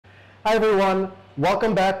Hi everyone,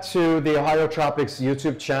 welcome back to the Ohio Tropics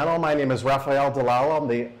YouTube channel. My name is Frail. I'm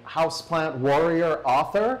the Houseplant Warrior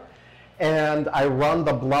author, and I run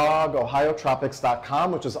the blog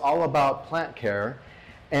ohiotropics.com, which is all about plant care.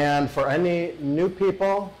 And for any new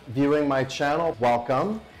people viewing my channel,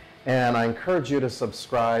 welcome, and I encourage you to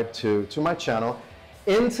subscribe to my channel.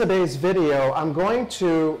 In today's video, I'm going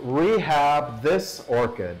to rehab this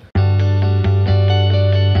orchid.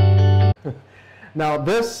 Now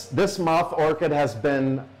this moth orchid has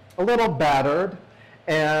been a little battered,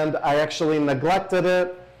 and I actually neglected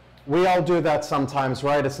it. We all do that sometimes,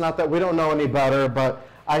 right? It's not that we don't know any better, but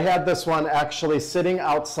I had this one actually sitting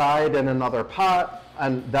outside in another pot,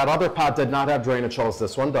 and that other pot did not have drainage holes.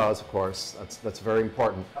 This one does, of course. That's very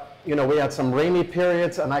important. You know, we had some rainy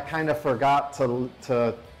periods, and I kind of forgot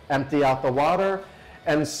to empty out the water,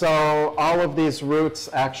 and so all of these roots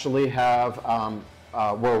actually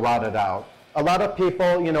were rotted out. A lot of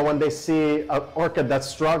people, you know, when they see an orchid that's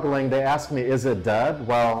struggling, they ask me, is it dead?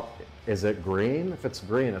 Well, is it green? If it's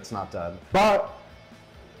green, it's not dead. But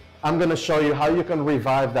I'm going to show you how you can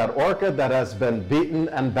revive that orchid that has been beaten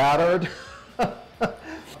and battered,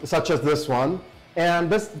 such as this one.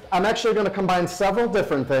 And I'm actually going to combine several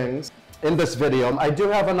different things in this video. I do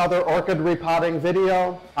have another orchid repotting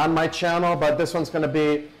video on my channel, but this one's going to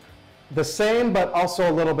be the same, but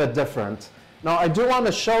also a little bit different. Now, I do want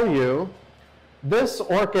to show you this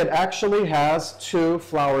orchid actually has two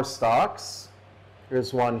flower stalks.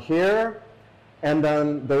 Here's one here, and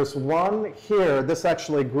then there's one here. This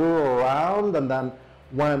actually grew around and then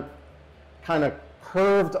went kind of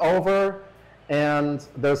curved over, and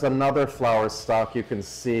there's another flower stalk. You can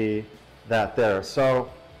see that there. So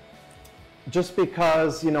just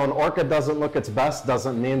because, you know, an orchid doesn't look its best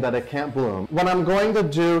doesn't mean that it can't bloom. What I'm going to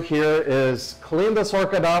do here is clean this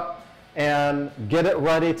orchid up and get it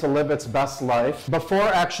ready to live its best life. Before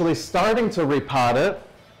actually starting to repot it,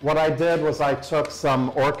 what I did was I took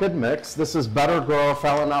some orchid mix. This is Better Grow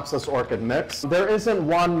Phalaenopsis orchid mix. There isn't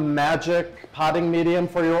one magic potting medium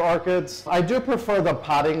for your orchids. I do prefer the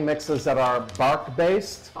potting mixes that are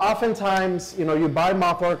bark-based. Oftentimes, you know, you buy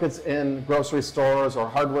moth orchids in grocery stores or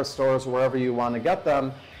hardware stores, wherever you want to get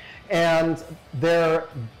them, and they're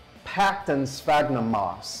packed in sphagnum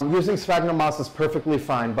moss. Using sphagnum moss is perfectly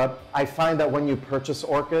fine, but I find that when you purchase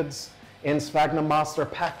orchids in sphagnum moss, they're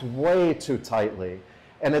packed way too tightly,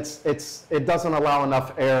 and it doesn't allow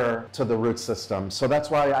enough air to the root system. So that's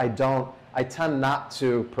why I tend not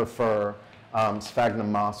to prefer sphagnum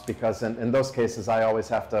moss, because in those cases I always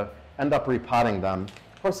have to end up repotting them.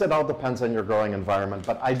 Of course, it all depends on your growing environment,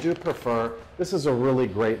 but I do prefer, this is a really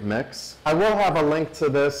great mix. I will have a link to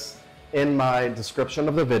this in my description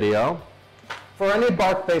of the video. For any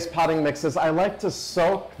bark-based potting mixes, I like to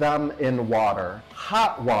soak them in water,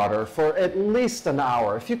 hot water, for at least an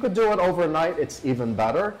hour. If you could do it overnight, it's even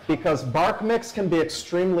better, because bark mix can be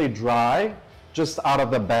extremely dry just out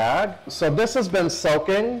of the bag. So this has been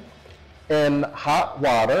soaking in hot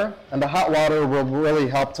water, and the hot water will really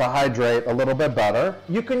help to hydrate a little bit better.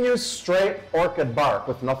 You can use straight orchid bark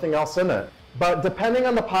with nothing else in it. But depending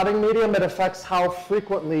on the potting medium, it affects how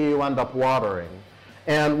frequently you end up watering.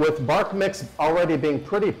 And with bark mix already being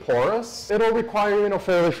pretty porous, it'll require, you know,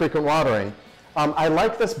 fairly frequent watering. I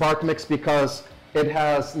like this bark mix because it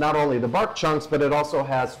has not only the bark chunks, but it also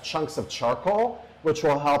has chunks of charcoal, which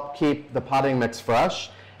will help keep the potting mix fresh.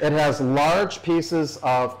 It has large pieces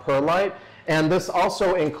of perlite, and this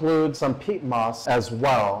also includes some peat moss as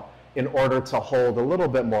well in order to hold a little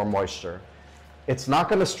bit more moisture. It's not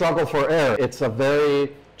going to struggle for air. It's a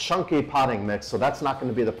very chunky potting mix, so that's not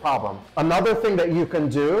going to be the problem. Another thing that you can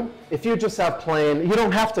do, if you just have plain, you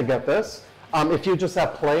don't have to get this, if you just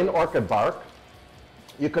have plain orchid bark,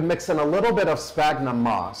 you can mix in a little bit of sphagnum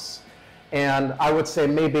moss. And I would say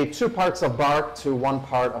maybe 2 parts of bark to 1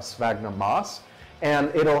 part of sphagnum moss,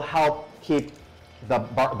 and it'll help keep the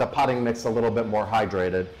potting mix a little bit more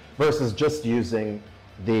hydrated versus just using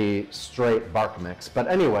the straight bark mix. But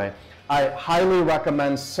anyway, I highly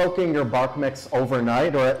recommend soaking your bark mix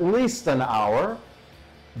overnight, or at least an hour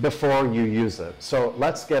before you use it. So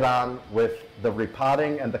let's get on with the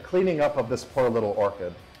repotting and the cleaning up of this poor little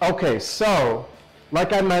orchid. Okay, so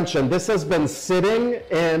like I mentioned, this has been sitting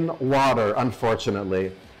in water,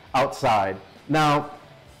 unfortunately, outside. Now,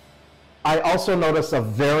 I also notice a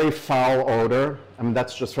very foul odor. I mean,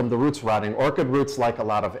 that's just from the roots rotting. Orchid roots like a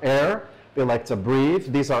lot of air. They like to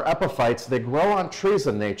breathe. These are epiphytes. They grow on trees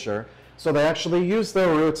in nature. So they actually use their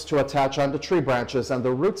roots to attach onto tree branches, and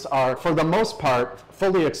the roots are, for the most part,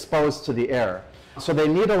 fully exposed to the air. So they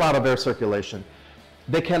need a lot of air circulation.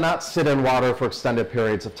 They cannot sit in water for extended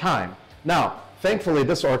periods of time. Now, thankfully,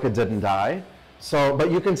 this orchid didn't die. So,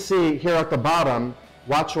 but you can see here at the bottom,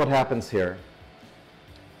 watch what happens here.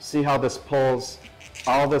 See how this pulls,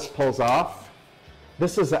 all this pulls off?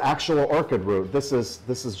 This is the actual orchid root. This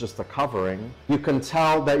is just a covering. You can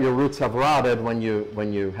tell that your roots have rotted when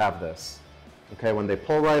you have this. Okay, when they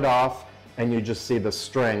pull right off and you just see the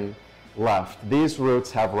string left. These roots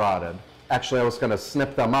have rotted. Actually, I was going to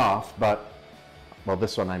snip them off, but, well,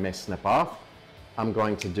 this one I may snip off. I'm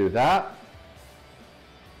going to do that.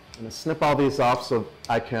 I'm going to snip all these off so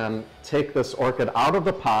I can take this orchid out of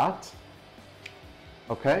the pot.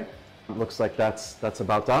 Okay, looks like that's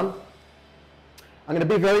about done. I'm going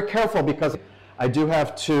to be very careful because I do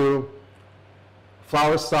have 2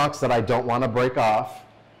 flower stalks that I don't want to break off.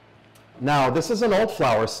 Now, this is an old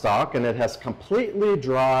flower stalk and it has completely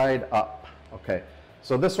dried up. Okay,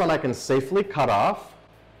 so this one I can safely cut off.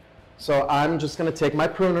 So I'm just going to take my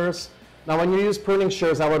pruners. Now, when you use pruning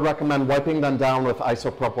shears, I would recommend wiping them down with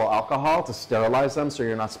isopropyl alcohol to sterilize them so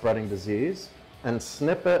you're not spreading disease. And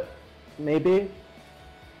snip it, maybe.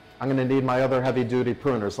 I'm going to need my other heavy-duty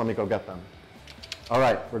pruners. Let me go get them. All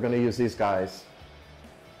right, we're going to use these guys.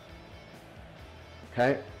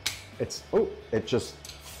 Okay, it just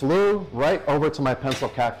flew right over to my pencil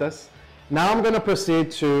cactus. Now I'm going to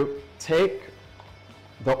proceed to take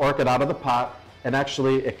the orchid out of the pot, and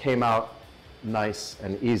actually it came out nice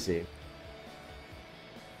and easy.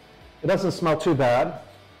 It doesn't smell too bad.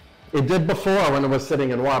 It did before when it was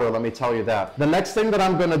sitting in water, let me tell you that. The next thing that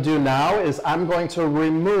I'm going to do now is I'm going to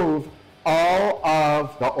remove all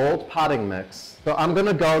of the old potting mix. So I'm going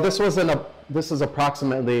to go, this is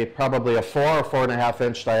approximately probably a 4 or 4.5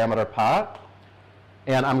 inch diameter pot.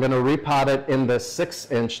 And I'm going to repot it in the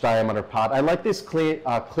 6-inch diameter pot. I like these clear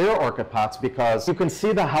orchid pots because you can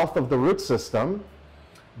see the health of the root system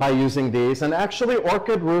by using these. And actually,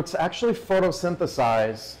 orchid roots actually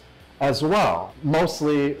photosynthesize as well.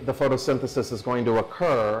 Mostly the photosynthesis is going to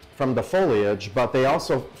occur from the foliage, but they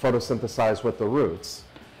also photosynthesize with the roots.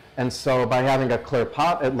 And so by having a clear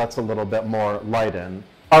pot, it lets a little bit more light in.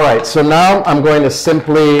 All right, so now I'm going to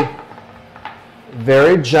simply,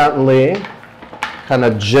 very gently, kind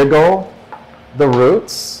of jiggle the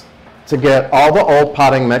roots to get all the old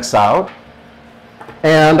potting mix out.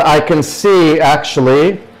 And I can see,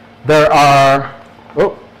 actually, there are,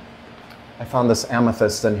 I found this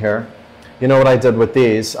amethyst in here. You know what I did with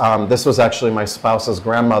these? This was actually my spouse's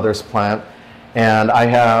grandmother's plant, and I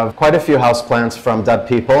have quite a few houseplants from dead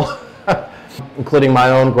people, including my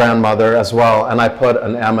own grandmother as well, and I put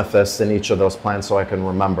an amethyst in each of those plants so I can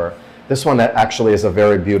remember. This one actually is a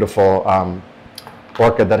very beautiful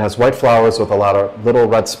orchid that has white flowers with a lot of little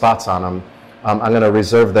red spots on them. I'm going to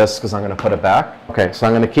reserve this because I'm going to put it back. Okay, so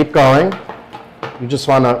I'm going to keep going. You just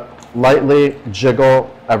want to lightly jiggle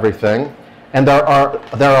everything. And there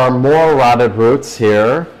are more rotted roots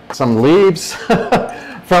here. Some leaves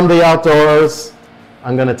from the outdoors.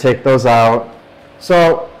 I'm going to take those out.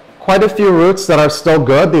 So quite a few roots that are still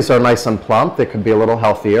good. These are nice and plump. They could be a little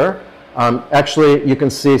healthier. Actually, you can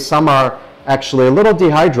see some are actually a little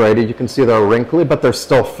dehydrated. You can see they're wrinkly, but they're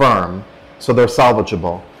still firm. So they're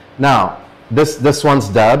salvageable. Now, this one's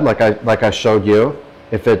dead, like I showed you.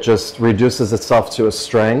 If it just reduces itself to a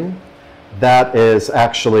string, that is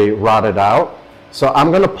actually rotted out. So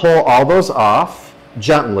I'm going to pull all those off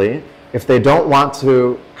gently. If they don't want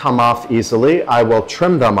to come off easily, I will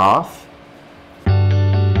trim them off.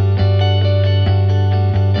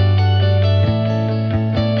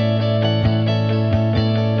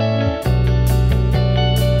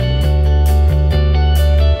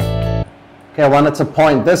 Okay, I wanted to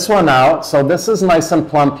point this one out. So this is nice and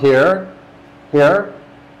plump here.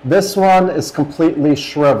 This one is completely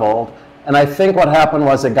shriveled. And I think what happened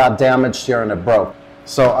was it got damaged here and it broke.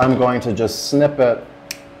 So I'm going to just snip it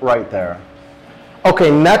right there.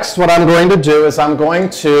 Okay, next what I'm going to do is I'm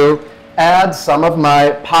going to add some of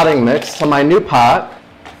my potting mix to my new pot.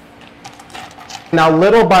 Now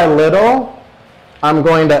little by little, I'm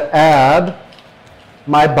going to add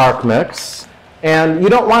my bark mix. And you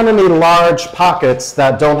don't want any large pockets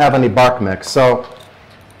that don't have any bark mix. So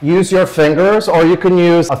use your fingers, or you can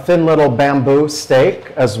use a thin little bamboo stake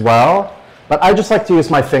as well. But I just like to use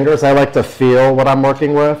my fingers. I like to feel what I'm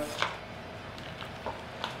working with.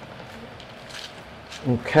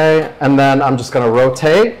 Okay, and then I'm just going to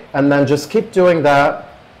rotate, and then just keep doing that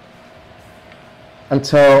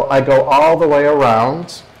until I go all the way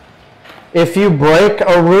around. If you break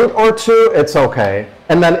a root or two, it's okay.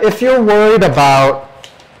 And then if you're worried about,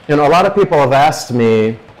 a lot of people have asked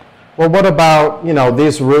me, well, what about,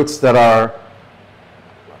 these roots that are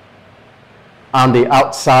on the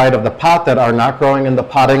outside of the pot that are not growing in the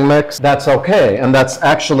potting mix? That's okay, and that's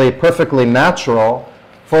actually perfectly natural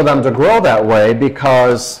for them to grow that way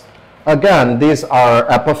because, again, these are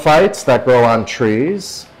epiphytes that grow on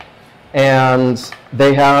trees, and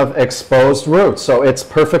they have exposed roots. So it's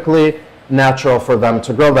perfectly natural for them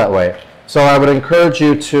to grow that way. So I would encourage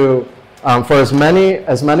you to, for as many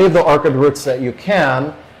of the orchid roots that you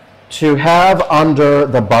can, to have under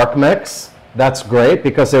the bark mix. That's great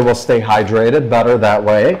because it will stay hydrated better that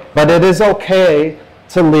way. But it is okay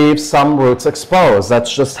to leave some roots exposed.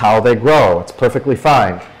 That's just how they grow. It's perfectly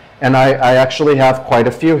fine. And I actually have quite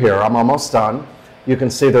a few here. I'm almost done. You can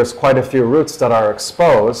see there's quite a few roots that are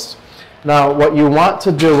exposed. Now, what you want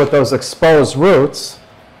to do with those exposed roots,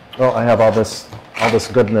 oh, I have all this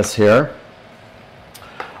goodness here.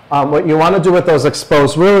 What you want to do with those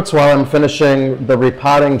exposed roots while I'm finishing the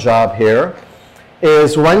repotting job here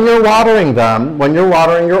is when you're watering them, when you're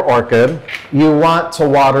watering your orchid, you want to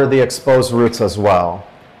water the exposed roots as well.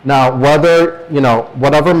 Now, whether,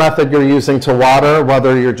 whatever method you're using to water,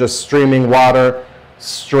 whether you're just streaming water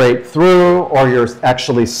straight through or you're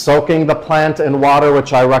actually soaking the plant in water,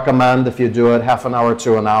 which I recommend if you do it half an hour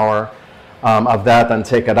to an hour of that, then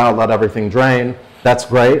take it out, let everything drain. That's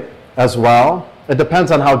great as well. It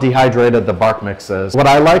depends on how dehydrated the bark mix is. What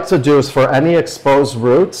I like to do is for any exposed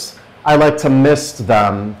roots, I like to mist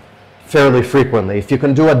them fairly frequently. If you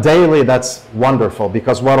can do it daily, that's wonderful,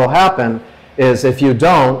 because what will happen is if you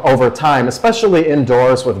don't, over time, especially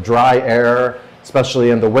indoors with dry air, especially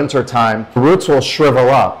in the winter time, the roots will shrivel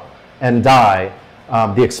up and die,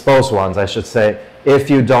 the exposed ones, I should say, if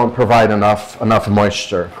you don't provide enough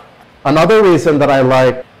moisture. Another reason that I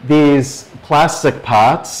like these plastic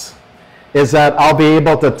pots is that I'll be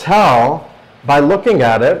able to tell by looking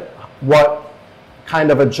at it what kind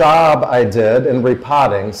of a job I did in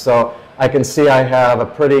repotting. So I can see I have a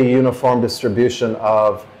pretty uniform distribution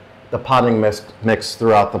of the potting mix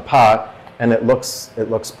throughout the pot, and it looks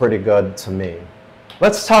pretty good to me.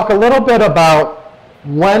 Let's talk a little bit about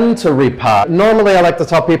when to repot. Normally I like to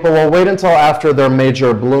tell people, well, wait until after their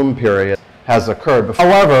major bloom period has occurred.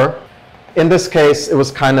 However, in this case, it was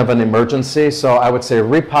kind of an emergency, so I would say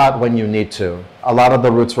repot when you need to. A lot of the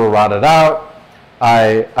roots were rotted out.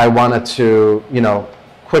 I wanted to,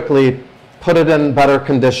 quickly put it in better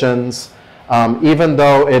conditions. Even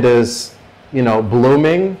though it is,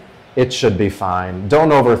 blooming, it should be fine.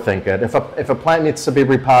 Don't overthink it. If a plant needs to be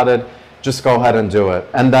repotted, just go ahead and do it.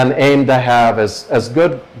 And then aim to have as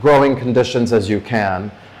good growing conditions as you can.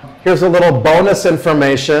 Here's a little bonus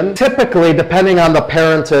information. Typically, depending on the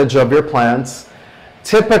parentage of your plants,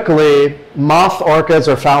 typically moth orchids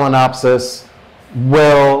or Phalaenopsis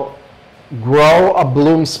will grow a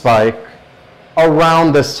bloom spike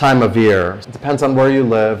around this time of year. It depends on where you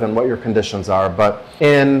live and what your conditions are, but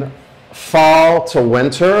in fall to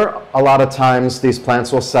winter, a lot of times these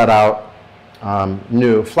plants will set out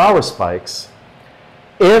new flower spikes.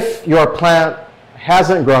 If your plant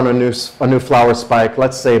hasn't grown a new flower spike,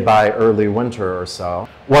 let's say by early winter or so,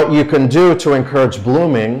 what you can do to encourage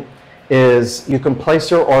blooming is you can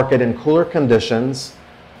place your orchid in cooler conditions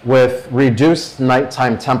with reduced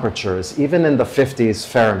nighttime temperatures, even in the 50s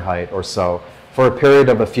Fahrenheit or so, for a period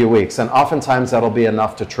of a few weeks, and oftentimes that'll be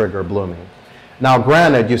enough to trigger blooming. Now,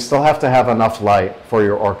 granted, you still have to have enough light for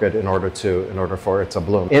your orchid in order for it to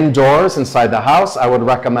bloom. Indoors, inside the house, I would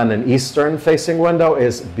recommend an eastern-facing window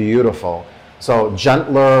is beautiful. So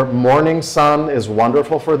gentler morning sun is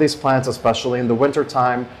wonderful for these plants, especially in the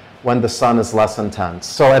wintertime when the sun is less intense.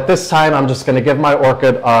 So at this time, I'm just going to give my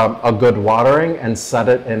orchid a good watering and set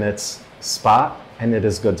it in its spot, and it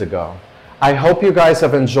is good to go. I hope you guys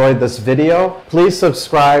have enjoyed this video. Please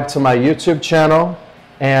subscribe to my YouTube channel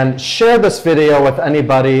and share this video with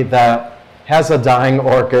anybody that has a dying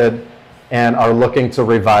orchid and are looking to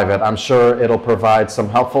revive it. I'm sure it'll provide some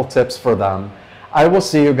helpful tips for them. I will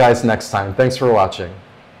see you guys next time. Thanks for watching.